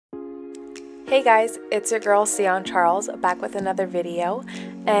Hey guys, it's your girl Tsioyn Charles back with another video,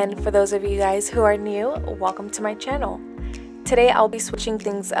 and for those of you guys who are new, welcome to my channel. Today I'll be switching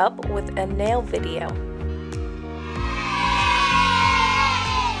things up with a nail video.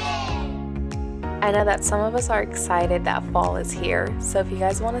 I know that some of us are excited that fall is here, so if you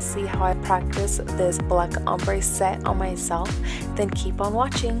guys want to see how I practice this black ombre set on myself, then keep on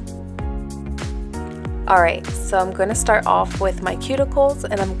watching. Alright, so I'm going to start off with my cuticles,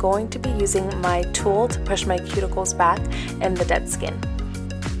 and I'm going to be using my tool to push my cuticles back and the dead skin.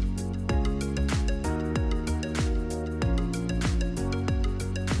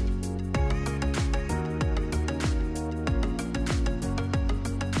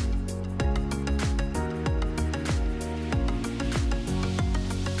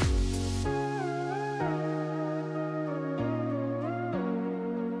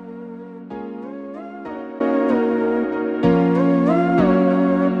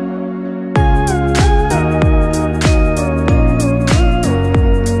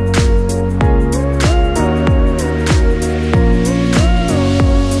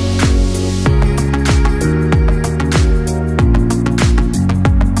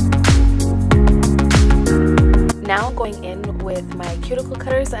 Now I'm going in with my cuticle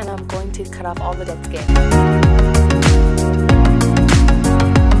cutters and I'm going to cut off all the dead skin.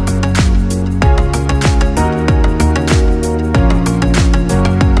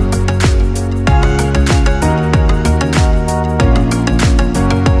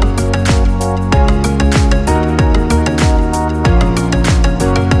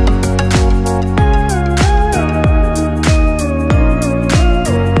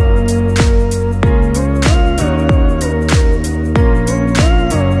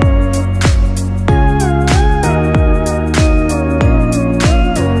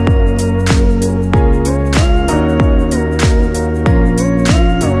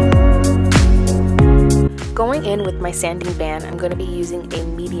 Going in with my sanding band, I'm going to be using a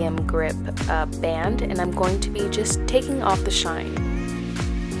medium grip band, and I'm going to be just taking off the shine.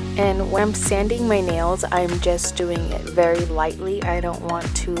 And when I'm sanding my nails, I'm just doing it very lightly. I don't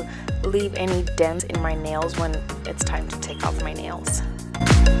want to leave any dents in my nails when it's time to take off my nails.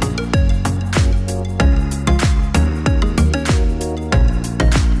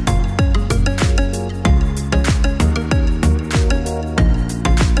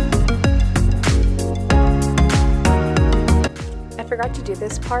 I forgot to do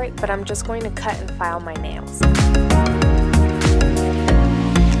this part, but I'm just going to cut and file my nails.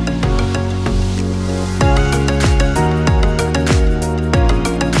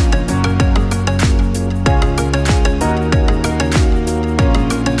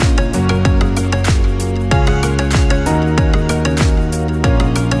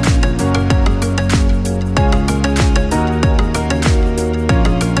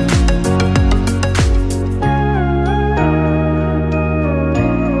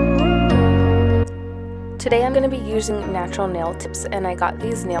 Today I'm going to be using natural nail tips, and I got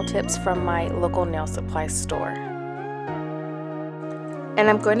these nail tips from my local nail supply store. And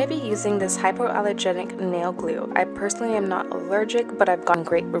I'm going to be using this hypoallergenic nail glue. I personally am not allergic, but I've gotten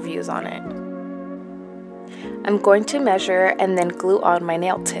great reviews on it. I'm going to measure and then glue on my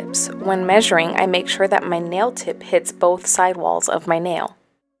nail tips. When measuring, I make sure that my nail tip hits both side walls of my nail.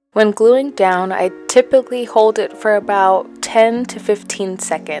 When gluing down, I typically hold it for about 10 to 15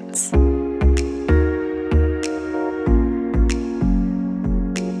 seconds.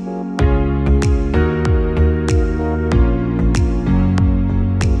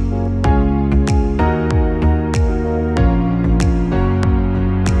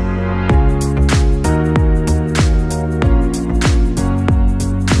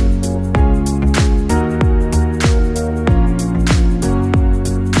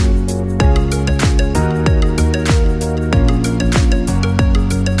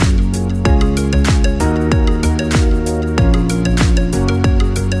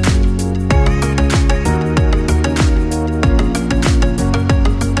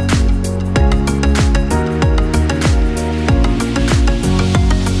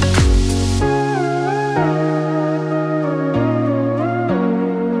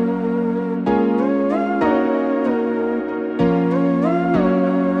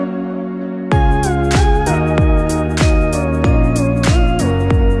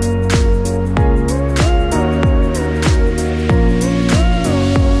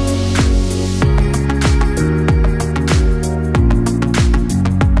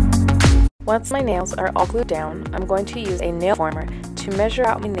 Once my nails are all glued down, I'm going to use a nail former to measure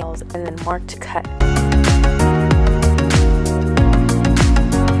out my nails and then mark to cut.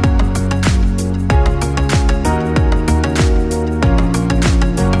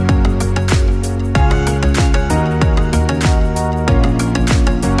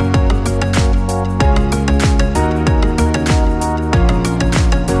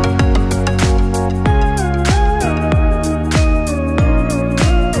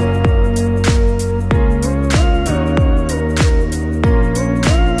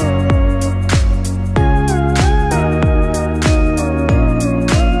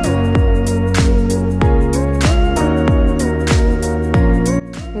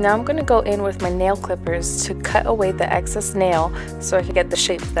 Now I'm going to go in with my nail clippers to cut away the excess nail so I can get the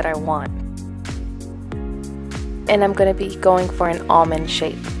shape that I want. And I'm going to be going for an almond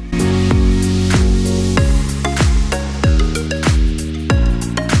shape.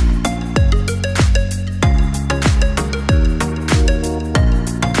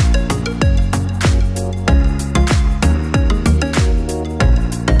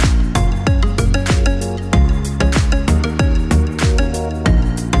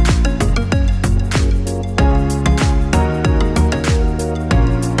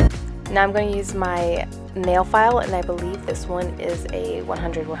 Now I'm going to use my nail file, and I believe this one is a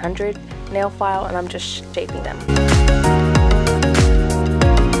 100-100 nail file, and I'm just shaping them.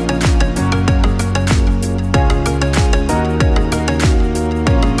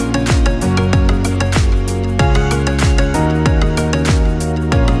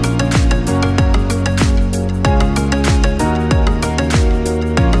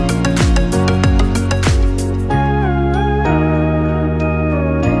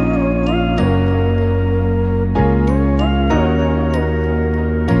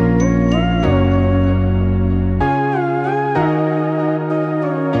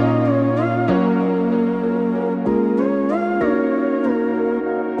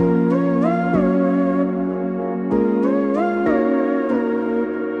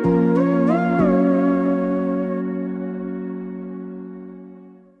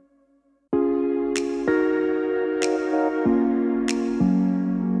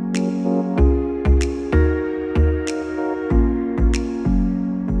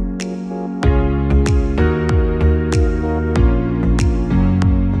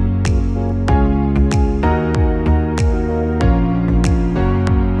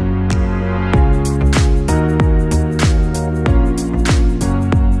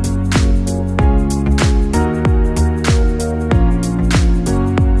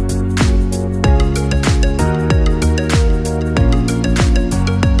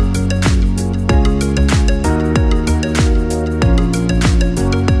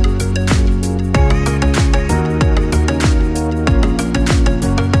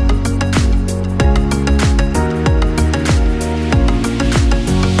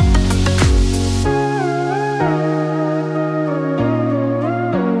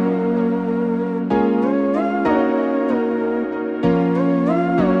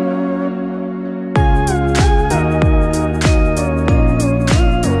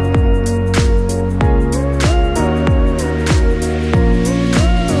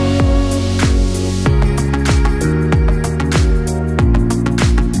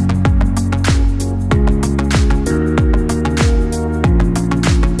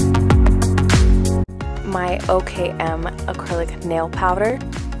 My OKM acrylic nail powder,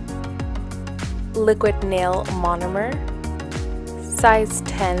 liquid nail monomer, size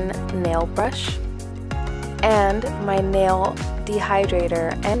 10 nail brush, and my nail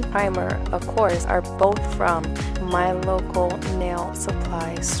dehydrator and primer, of course, are both from my local nail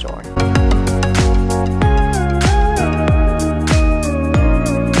supply store.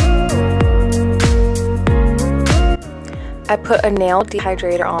 I put a nail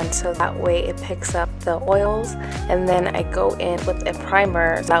dehydrator on so that way it picks up the oils, and then I go in with a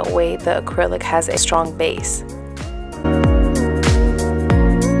primer so that way the acrylic has a strong base.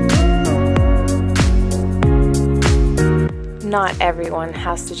 Not everyone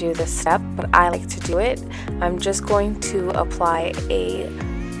has to do this step, but I like to do it. I'm just going to apply a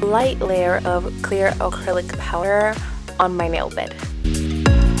light layer of clear acrylic powder on my nail bed.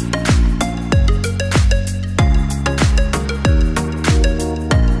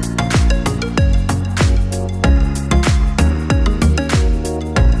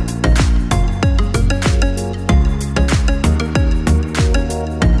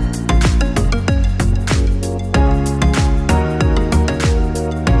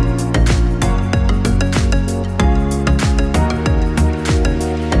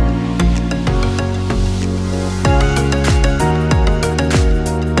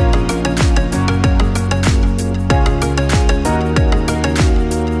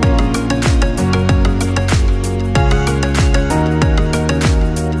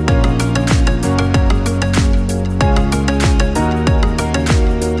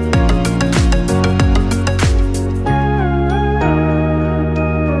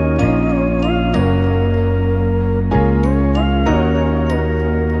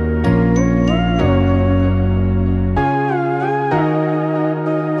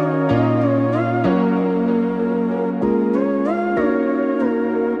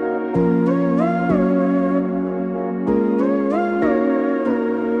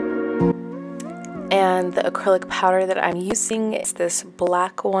 acrylic powder that I'm using is this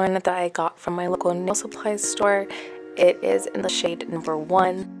black one that I got from my local nail supply store. It is in the shade number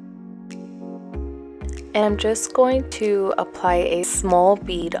 1. And I'm just going to apply a small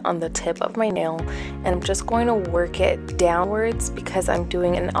bead on the tip of my nail, and I'm just going to work it downwards because I'm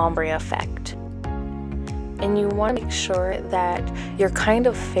doing an ombre effect. And you want to make sure that you're kind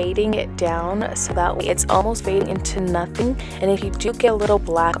of fading it down so that way it's almost fading into nothing. And if you do get a little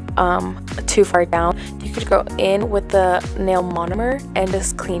black too far down, you could go in with the nail monomer and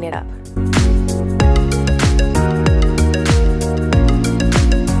just clean it up.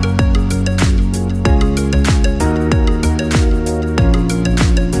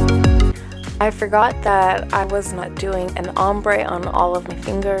 I forgot that I was not doing an ombre on all of my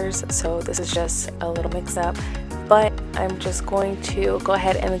fingers, so this is just a little mix up, but I'm just going to go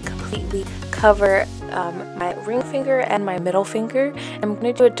ahead and completely cover my ring finger and my middle finger. I'm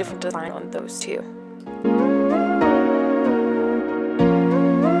going to do a different design on those two.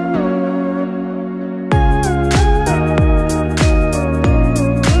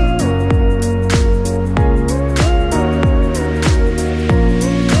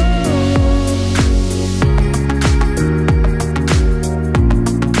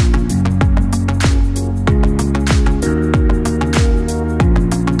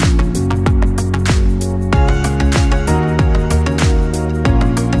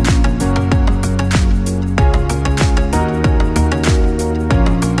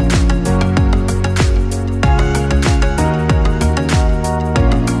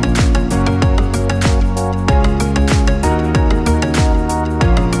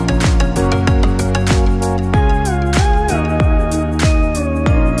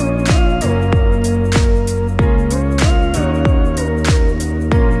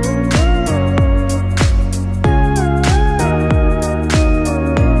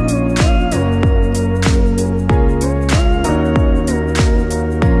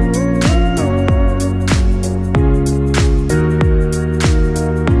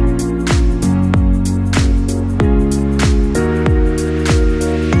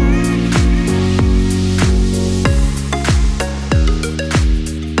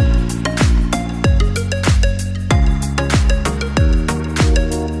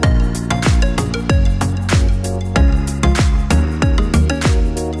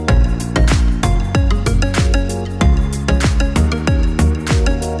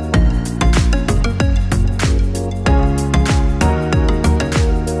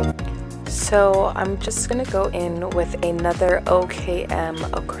 So I'm just going to go in with another OKM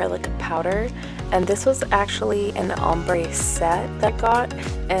acrylic powder, and this was actually an ombre set that I got,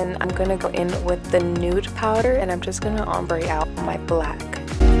 and I'm going to go in with the nude powder, and I'm just going to ombre out my black.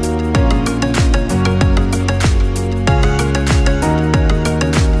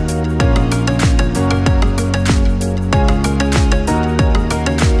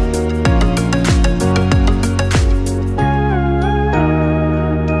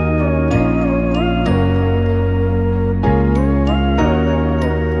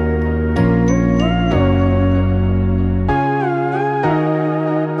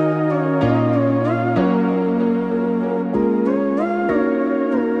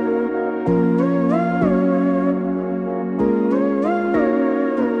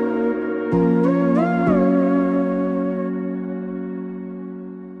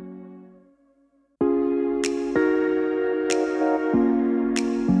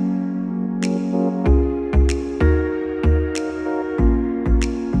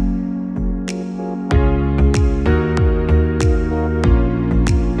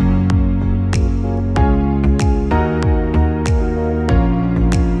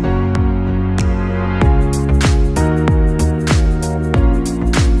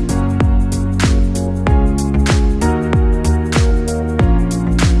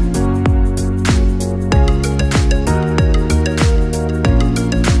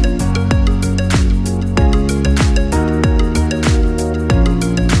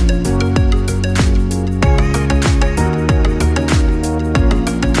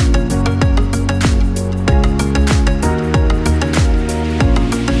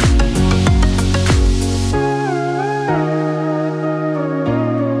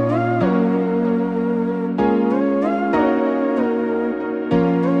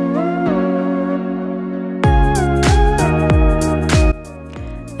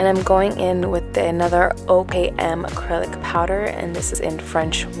 And I'm going in with another OKM acrylic powder, and this is in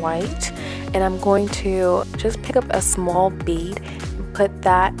French white. And I'm going to just pick up a small bead and put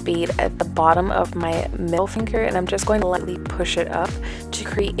that bead at the bottom of my middle finger, and I'm just going to lightly push it up to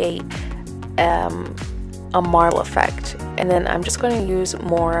create a marble effect. and then I'm just going to use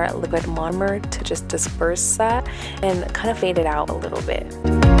more liquid monomer to just disperse that and kind of fade it out a little bit.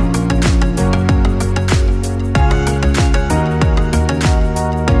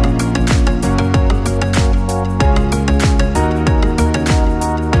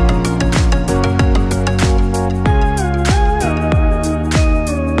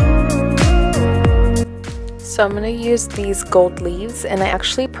 So I'm going to use these gold leaves, and I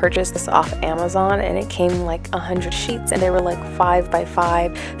actually purchased this off Amazon, and it came like 100 sheets and they were like 5 by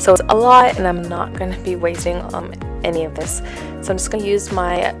 5, so it's a lot and I'm not going to be wasting any of this. So I'm just going to use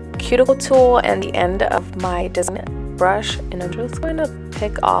my cuticle tool and the end of my design brush, and I'm just going to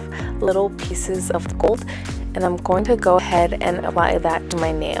pick off little pieces of the gold, and I'm going to go ahead and apply that to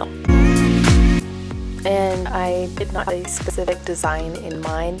my nail. And I did not have a specific design in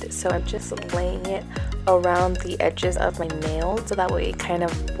mind, so I'm just laying it around the edges of my nail so that way it kind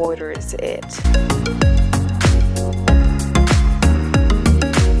of borders it.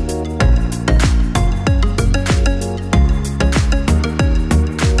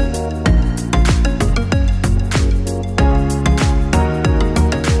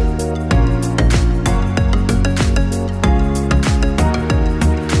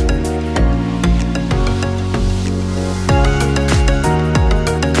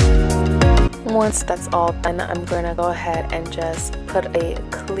 Once that's all done, I'm going to go ahead and just put a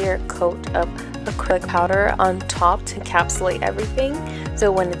clear coat of acrylic powder on top to encapsulate everything,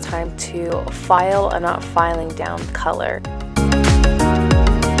 so when it's time to file, I'm not filing down color.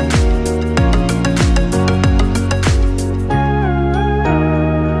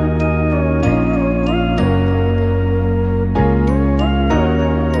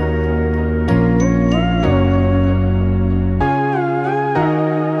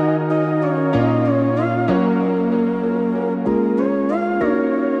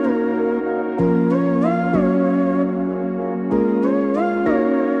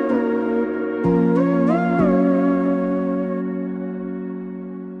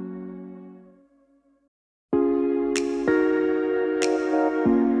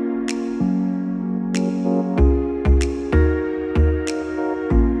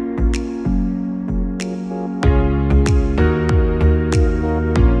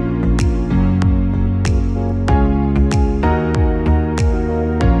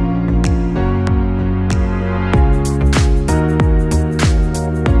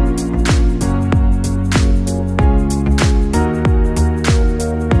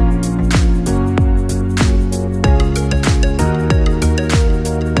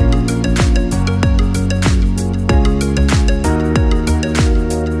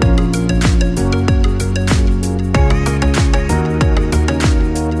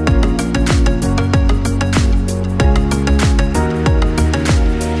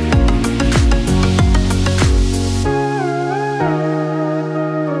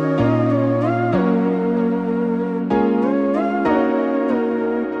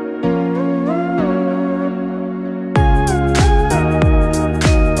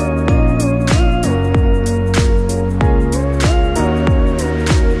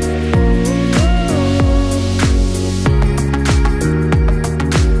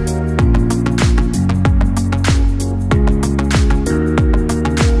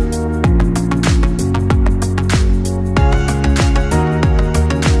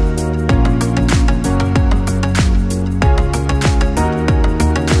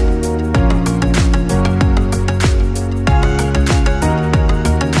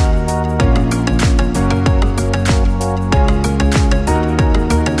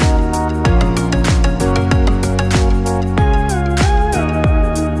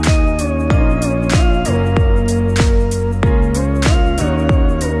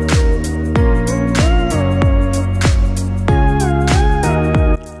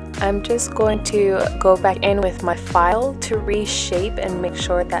 I'm just going to go back in with my file to reshape and make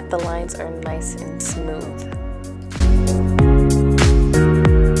sure that the lines are nice and smooth.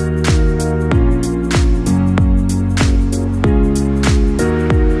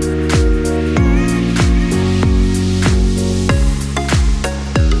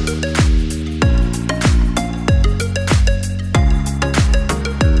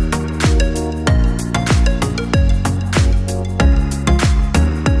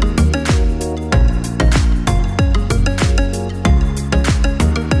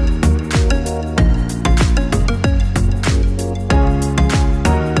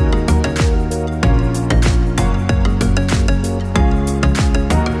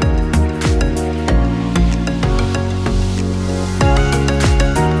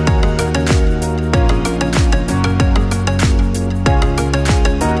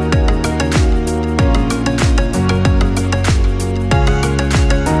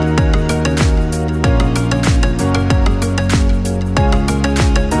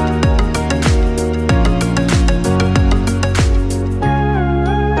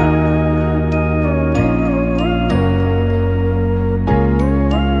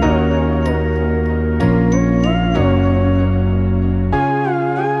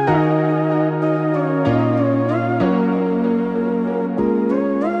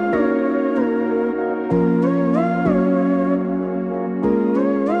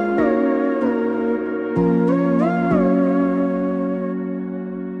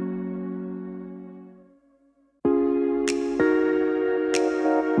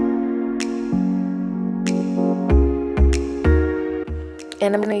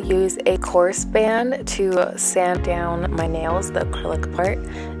 And I'm going to use a coarse band to sand down my nails, the acrylic part.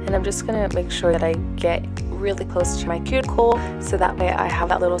 And I'm just going to make sure that I get really close to my cuticle, so that way I have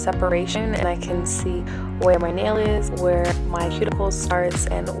that little separation and I can see where my nail is, where my cuticle starts,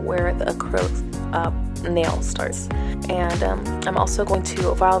 and where the acrylic nail starts. And I'm also going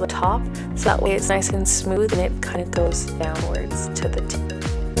to file the top, so that way it's nice and smooth and it kind of goes downwards to the tip.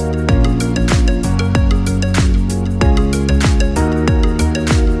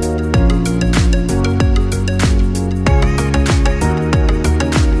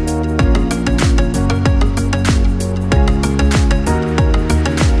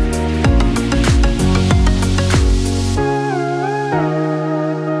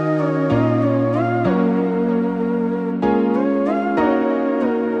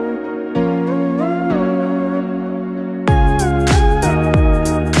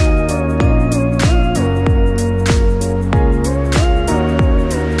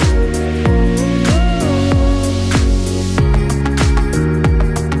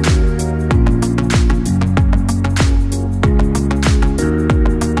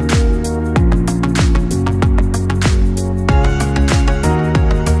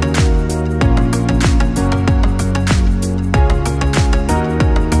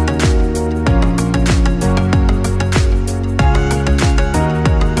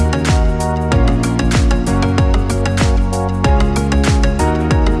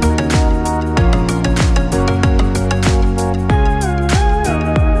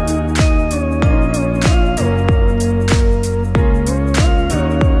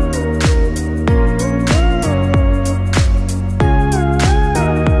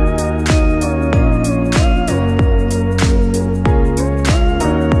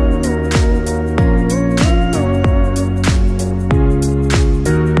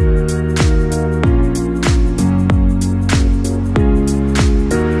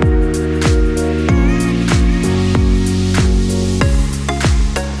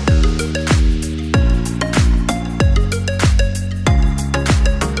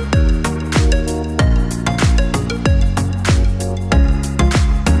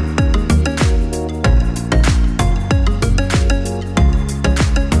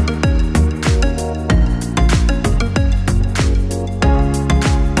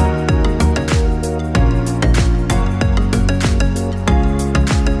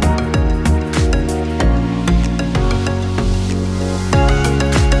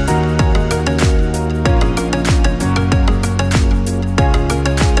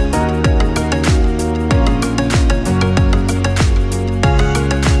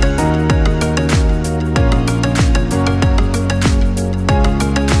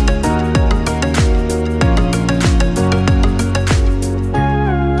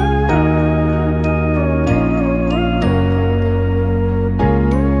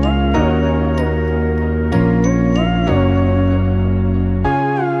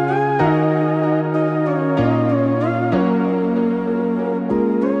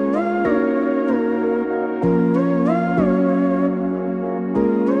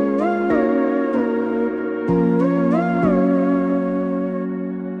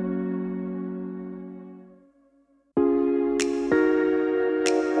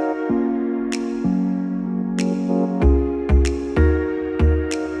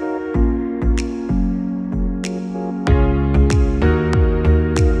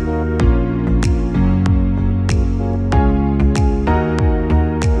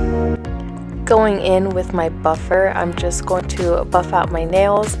 Going in with my buffer, I'm just going to buff out my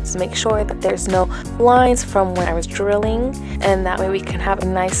nails to make sure that there's no lines from when I was drilling, and that way we can have a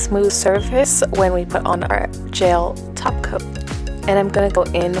nice smooth surface when we put on our gel top coat. And I'm going to go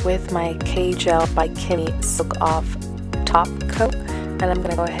in with my K-Gel by Kimmy Silk Off top coat, and I'm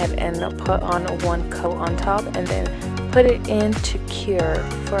going to go ahead and put on one coat on top and then put it in to cure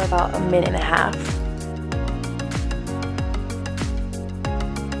for about 1.5 minutes.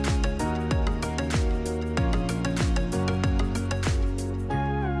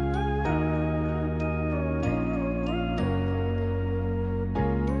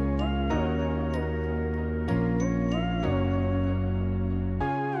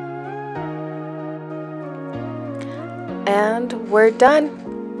 And we're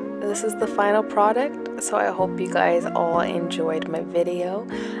done. This is the final product, so I hope you guys all enjoyed my video,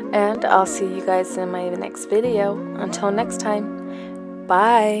 and I'll see you guys in my next video. Until next time,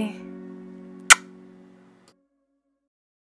 bye.